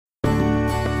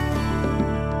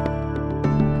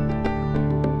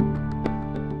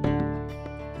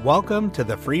Welcome to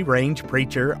the Free Range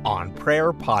Preacher on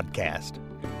Prayer podcast.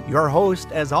 Your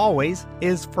host, as always,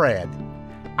 is Fred.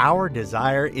 Our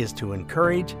desire is to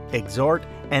encourage, exhort,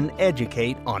 and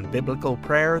educate on biblical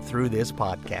prayer through this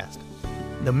podcast.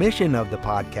 The mission of the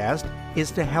podcast is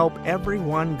to help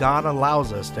everyone God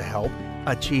allows us to help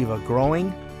achieve a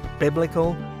growing,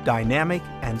 biblical, dynamic,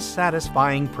 and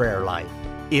satisfying prayer life.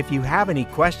 If you have any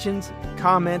questions,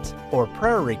 comments, or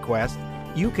prayer requests,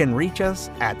 you can reach us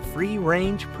at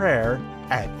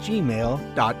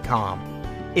freerangeprayer@gmail.com.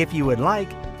 If you would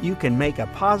like, you can make a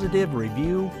positive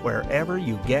review wherever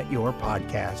you get your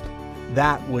podcast.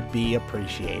 That would be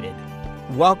appreciated.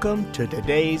 Welcome to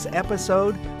today's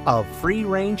episode of Free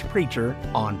Range Preacher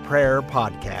on Prayer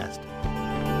podcast.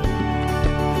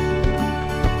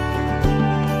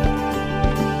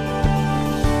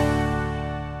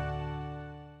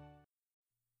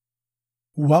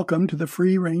 Welcome to the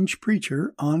Free Range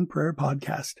Preacher on Prayer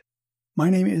podcast. My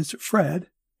name is Fred,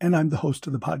 and I'm the host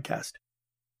of the podcast.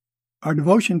 Our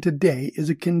devotion today is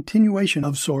a continuation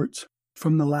of sorts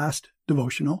from the last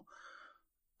devotional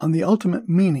on the ultimate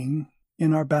meaning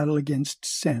in our battle against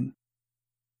sin.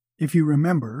 If you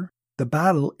remember, the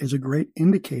battle is a great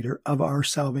indicator of our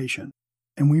salvation,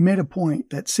 and we made a point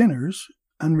that sinners,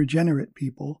 unregenerate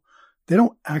people, they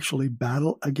don't actually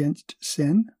battle against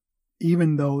sin,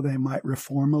 even though they might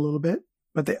reform a little bit,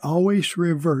 but they always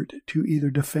revert to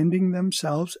either defending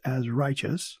themselves as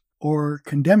righteous or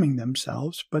condemning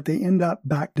themselves, but they end up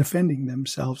back defending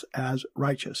themselves as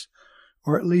righteous,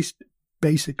 or at least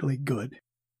basically good.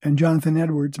 And Jonathan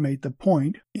Edwards made the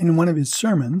point in one of his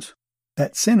sermons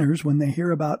that sinners, when they hear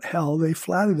about hell, they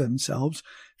flatter themselves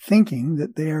thinking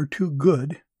that they are too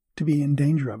good to be in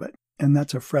danger of it. And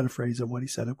that's a phrase of what he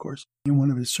said, of course, in one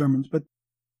of his sermons. But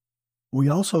we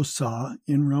also saw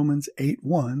in Romans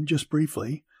 8:1, just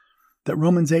briefly, that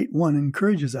Romans 8:1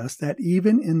 encourages us that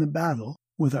even in the battle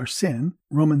with our sin,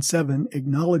 Romans 7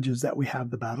 acknowledges that we have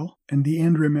the battle. In the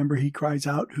end, remember, he cries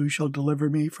out, "Who shall deliver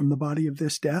me from the body of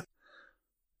this death?"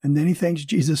 And then he thanks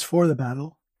Jesus for the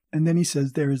battle. And then he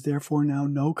says, "There is therefore now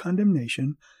no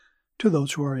condemnation to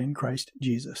those who are in Christ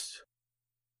Jesus."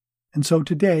 And so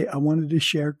today I wanted to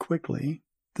share quickly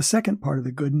the second part of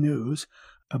the good news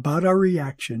about our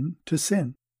reaction to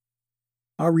sin.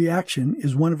 Our reaction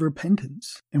is one of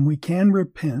repentance, and we can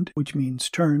repent, which means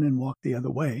turn and walk the other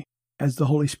way, as the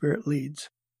Holy Spirit leads.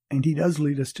 And he does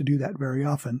lead us to do that very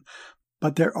often.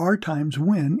 But there are times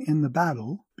when, in the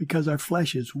battle, because our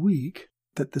flesh is weak,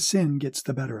 that the sin gets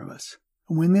the better of us.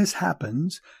 When this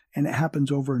happens, and it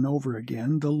happens over and over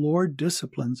again, the Lord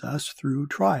disciplines us through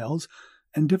trials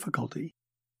and difficulty.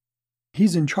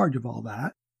 He's in charge of all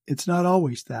that. It's not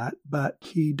always that, but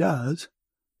he does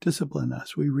discipline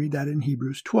us. We read that in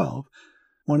Hebrews 12.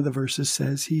 One of the verses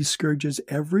says, "He scourges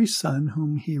every son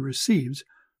whom he receives."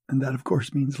 And that, of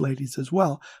course, means ladies as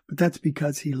well. But that's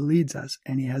because he leads us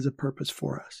and he has a purpose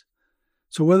for us.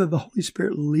 So whether the Holy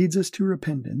Spirit leads us to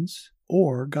repentance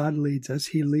or God leads us,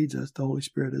 he leads us, the Holy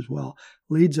Spirit as well,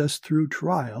 leads us through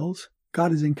trials.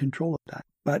 God is in control of that.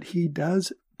 But he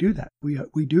does do that.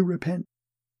 We do repent.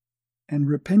 And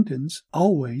repentance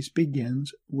always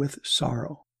begins with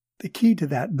sorrow. The key to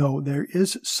that, though, there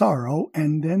is sorrow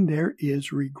and then there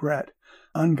is regret,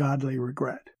 ungodly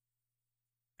regret.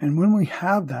 And when we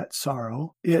have that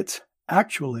sorrow, it's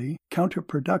actually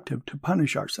counterproductive to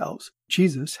punish ourselves.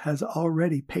 Jesus has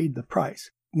already paid the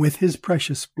price with his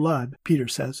precious blood, Peter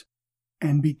says.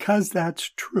 And because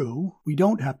that's true, we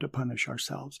don't have to punish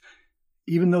ourselves,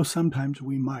 even though sometimes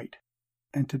we might.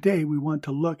 And today we want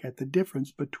to look at the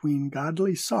difference between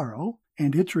godly sorrow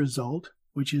and its result,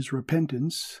 which is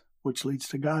repentance, which leads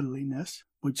to godliness,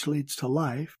 which leads to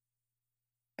life,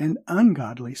 and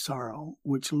ungodly sorrow,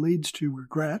 which leads to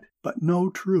regret, but no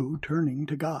true turning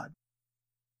to God.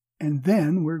 And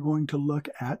then we're going to look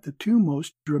at the two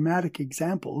most dramatic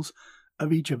examples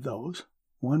of each of those,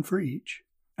 one for each.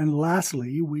 And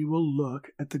lastly, we will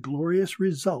look at the glorious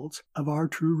results of our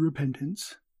true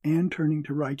repentance and turning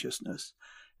to righteousness.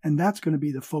 And that's going to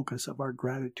be the focus of our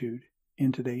gratitude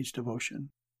in today's devotion.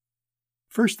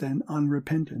 First then, on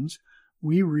repentance,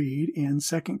 we read in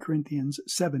 2 Corinthians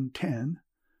 7:10,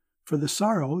 "For the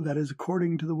sorrow that is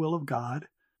according to the will of God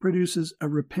produces a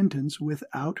repentance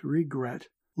without regret,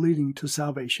 leading to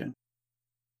salvation.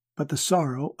 But the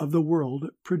sorrow of the world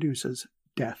produces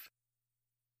death."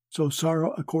 So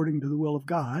sorrow according to the will of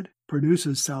God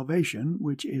produces salvation,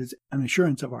 which is an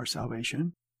assurance of our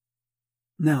salvation.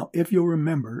 Now, if you'll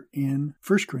remember, in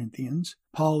 1 Corinthians,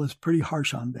 Paul is pretty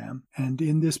harsh on them. And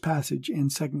in this passage in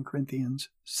 2 Corinthians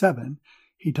 7,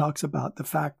 he talks about the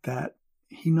fact that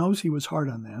he knows he was hard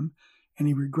on them, and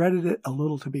he regretted it a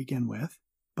little to begin with.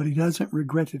 but he doesn't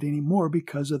regret it anymore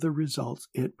because of the results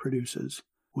it produces,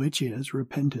 which is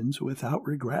repentance without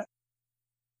regret.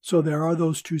 So there are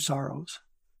those two sorrows,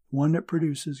 one that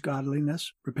produces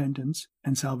godliness, repentance,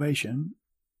 and salvation,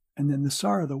 and then the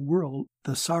sorrow of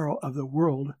the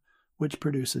world, which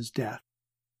produces death.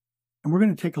 And we're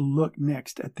going to take a look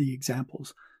next at the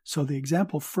examples. So the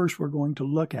example first we're going to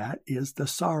look at is the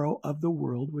sorrow of the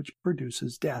world, which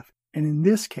produces death. And in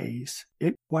this case,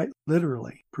 it quite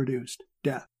literally produced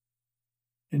death.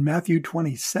 In Matthew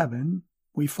 27,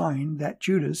 we find that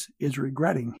Judas is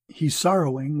regretting. He's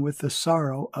sorrowing with the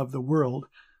sorrow of the world,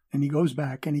 and he goes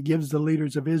back and he gives the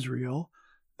leaders of Israel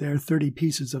their 30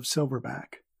 pieces of silver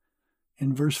back.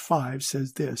 In verse 5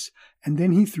 says this, "And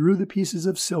then he threw the pieces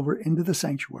of silver into the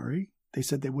sanctuary." They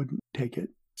said they wouldn't take it.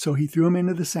 So he threw them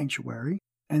into the sanctuary,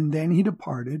 and then he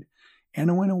departed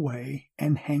and went away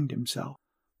and hanged himself.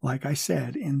 Like I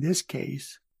said, in this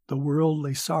case, the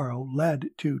worldly sorrow led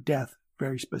to death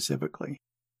very specifically,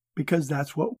 because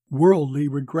that's what worldly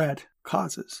regret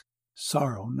causes.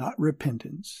 Sorrow, not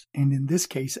repentance. And in this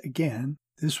case, again,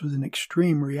 this was an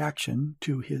extreme reaction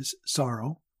to his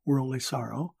sorrow, worldly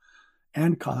sorrow,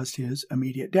 and caused his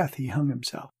immediate death. He hung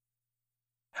himself.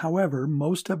 However,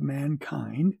 most of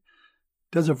mankind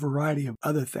does a variety of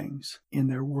other things in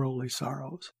their worldly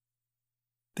sorrows.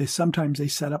 Sometimes they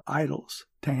set up idols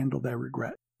to handle their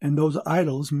regret. And those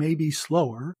idols may be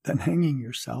slower than hanging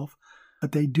yourself,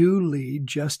 but they do lead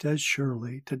just as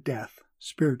surely to death,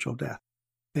 spiritual death.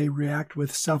 They react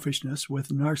with selfishness, with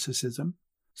narcissism.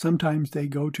 Sometimes they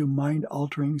go to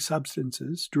mind-altering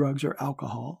substances, drugs or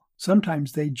alcohol.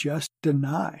 Sometimes they just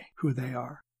deny who they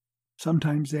are.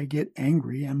 Sometimes they get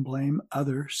angry and blame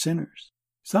other sinners.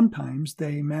 Sometimes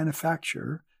they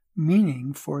manufacture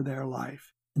meaning for their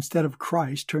life. Instead of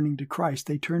Christ, turning to Christ,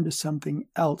 they turn to something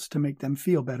else to make them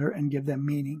feel better and give them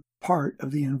meaning. Part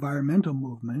of the environmental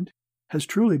movement has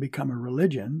truly become a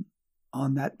religion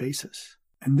on that basis.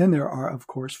 And then there are, of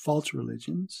course, false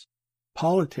religions.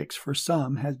 Politics, for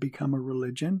some, has become a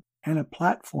religion and a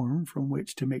platform from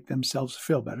which to make themselves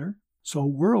feel better. So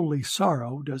worldly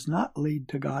sorrow does not lead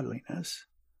to godliness.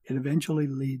 It eventually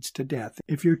leads to death.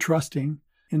 If you're trusting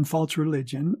in false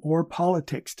religion or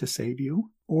politics to save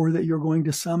you, or that you're going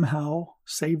to somehow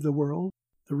save the world,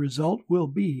 the result will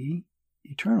be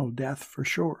eternal death for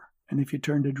sure. And if you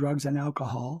turn to drugs and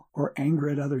alcohol, or anger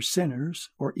at other sinners,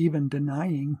 or even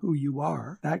denying who you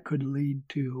are, that could lead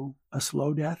to a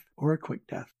slow death or a quick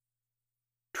death.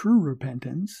 True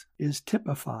repentance is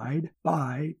typified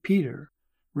by Peter.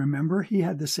 Remember, he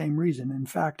had the same reason. In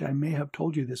fact, I may have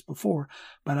told you this before,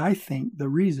 but I think the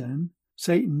reason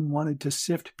Satan wanted to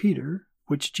sift Peter,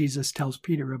 which Jesus tells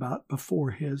Peter about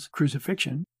before his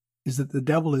crucifixion, is that the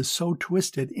devil is so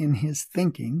twisted in his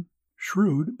thinking,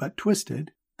 shrewd but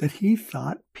twisted, that he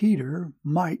thought Peter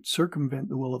might circumvent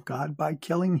the will of God by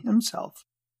killing himself.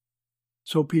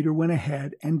 So Peter went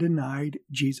ahead and denied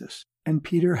Jesus. And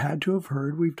Peter had to have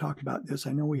heard, we've talked about this,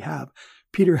 I know we have,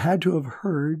 Peter had to have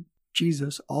heard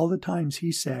Jesus all the times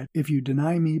he said, "If you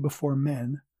deny me before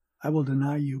men, I will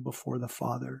deny you before the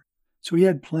Father." So he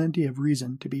had plenty of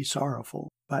reason to be sorrowful.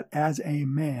 But as a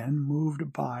man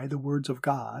moved by the words of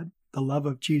God, the love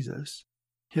of Jesus,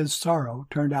 his sorrow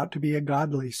turned out to be a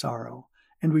godly sorrow.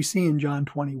 And we see in John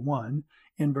 21,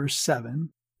 in verse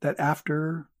 7, that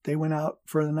after they went out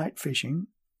for the night fishing,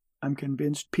 I'm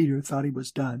convinced Peter thought he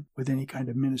was done with any kind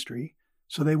of ministry.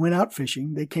 So they went out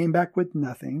fishing. They came back with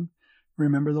nothing.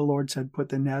 Remember, the Lord said, put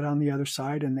the net on the other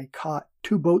side, and they caught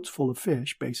 2 boats full of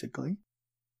fish, basically.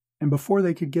 And before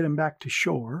they could get him back to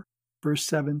shore, verse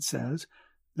 7 says,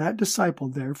 that disciple,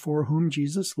 therefore, whom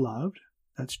Jesus loved,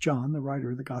 that's John, the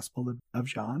writer of the Gospel of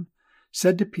John,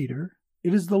 said to Peter,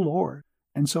 "It is the Lord."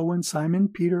 And so when Simon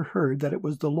Peter heard that it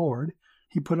was the Lord,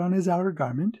 he put on his outer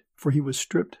garment, for he was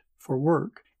stripped for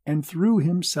work, and threw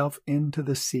himself into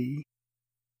the sea.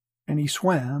 And he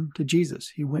swam to Jesus.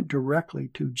 He went directly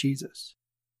to Jesus.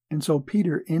 And so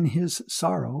Peter, in his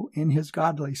sorrow, in his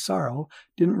godly sorrow,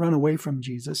 didn't run away from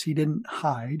Jesus. He didn't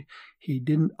hide. He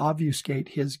didn't obfuscate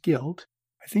his guilt.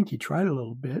 I think he tried a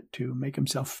little bit to make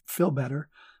himself feel better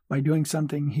by doing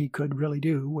something he could really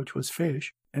do, which was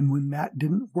fish. And when that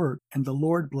didn't work, and the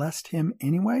Lord blessed him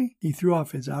anyway, he threw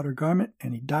off his outer garment,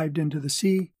 and he dived into the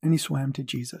sea, and he swam to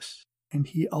Jesus. And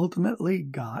he ultimately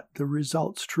got the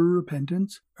results. True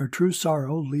repentance, or true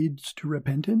sorrow, leads to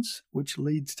repentance, which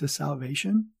leads to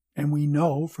salvation. And we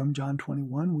know from John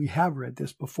 21, we have read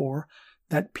this before,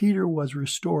 that Peter was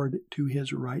restored to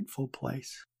his rightful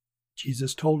place.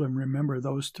 Jesus told him, remember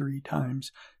those 3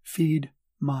 times, feed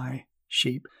my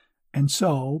sheep. And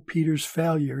so Peter's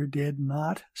failure did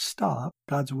not stop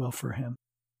God's will for him.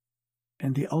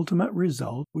 And the ultimate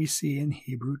result we see in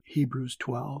Hebrews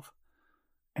 12.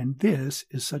 And this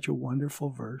is such a wonderful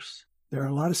verse. There are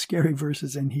a lot of scary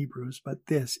verses in Hebrews, but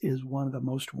this is one of the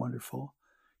most wonderful.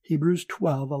 Hebrews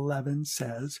 12:11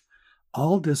 says,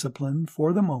 "All discipline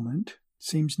for the moment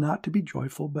seems not to be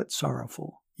joyful but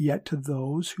sorrowful. Yet to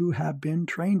those who have been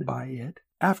trained by it,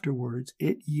 afterwards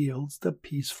it yields the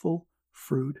peaceful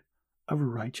fruit of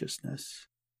righteousness."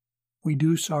 We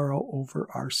do sorrow over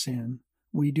our sin.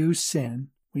 We do sin.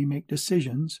 We make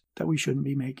decisions that we shouldn't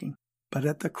be making. But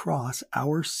at the cross,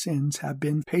 our sins have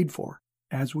been paid for.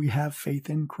 As we have faith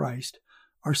in Christ,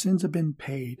 our sins have been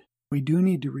paid. We do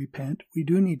need to repent. We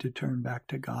do need to turn back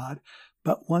to God.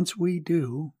 But once we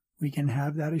do, we can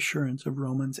have that assurance of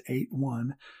Romans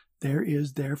 8:1. There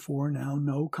is therefore now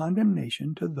no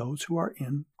condemnation to those who are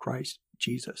in Christ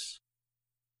Jesus.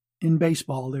 In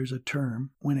baseball, there's a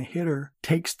term, when a hitter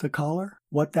takes the collar,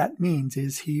 what that means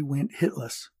is he went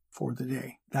hitless for the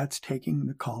day. That's taking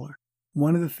the collar.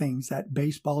 One of the things that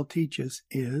baseball teaches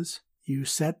is you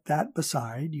set that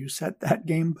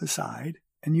game aside,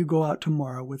 and you go out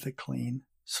tomorrow with a clean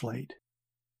slate.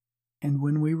 And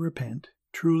when we repent,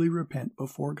 truly repent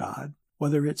before God,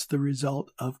 whether it's the result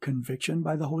of conviction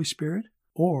by the Holy Spirit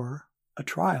or a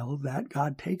trial that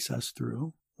God takes us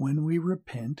through, when we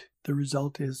repent, the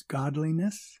result is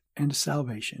godliness and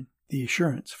salvation, the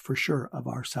assurance for sure of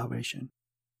our salvation.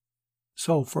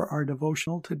 So for our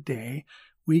devotional today,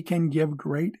 we can give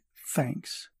great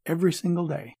thanks every single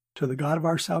day to the God of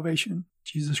our salvation,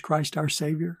 Jesus Christ our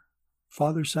Savior,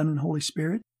 Father, Son, and Holy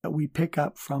Spirit, that we pick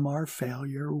up from our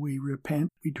failure, we repent,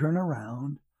 we turn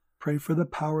around, pray for the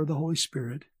power of the Holy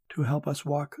Spirit to help us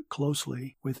walk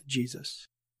closely with Jesus.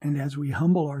 And as we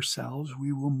humble ourselves,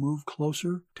 we will move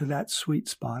closer to that sweet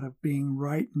spot of being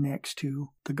right next to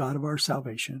the God of our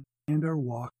salvation, and our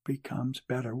walk becomes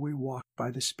better. We walk by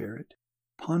the Spirit.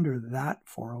 Ponder that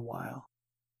for a while.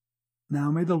 Now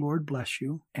may the Lord bless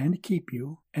you and keep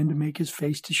you, and make his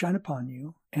face to shine upon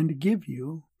you, and give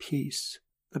you peace,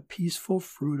 the peaceful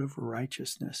fruit of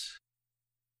righteousness.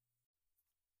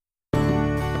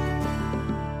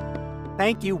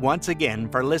 Thank you once again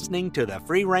for listening to the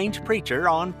Free Range Preacher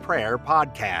on Prayer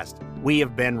podcast. We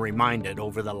have been reminded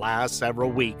over the last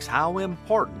several weeks how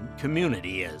important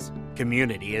community is.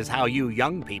 Community is how you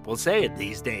young people say it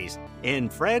these days. In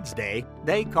Fred's day,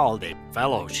 they called it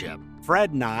fellowship. Fred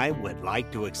and I would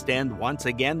like to extend once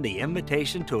again the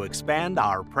invitation to expand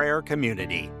our prayer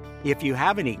community. If you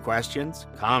have any questions,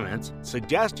 comments,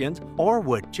 suggestions, or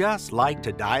would just like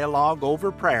to dialogue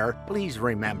over prayer, please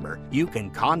remember you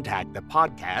can contact the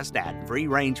podcast at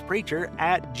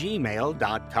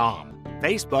freerangepreacher@gmail.com.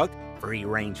 Facebook, Free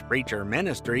Range Preacher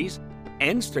Ministries,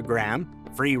 Instagram,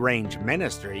 Free Range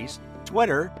Ministries,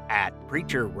 Twitter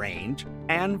 @PreacherRange,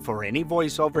 and for any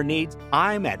voiceover needs,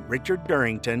 I'm at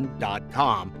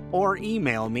richarddurrington.com or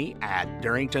email me at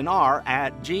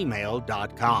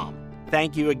durringtonr@gmail.com.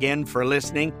 Thank you again for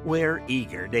listening. We're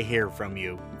eager to hear from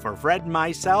you. For Fred and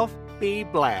myself, be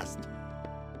blessed.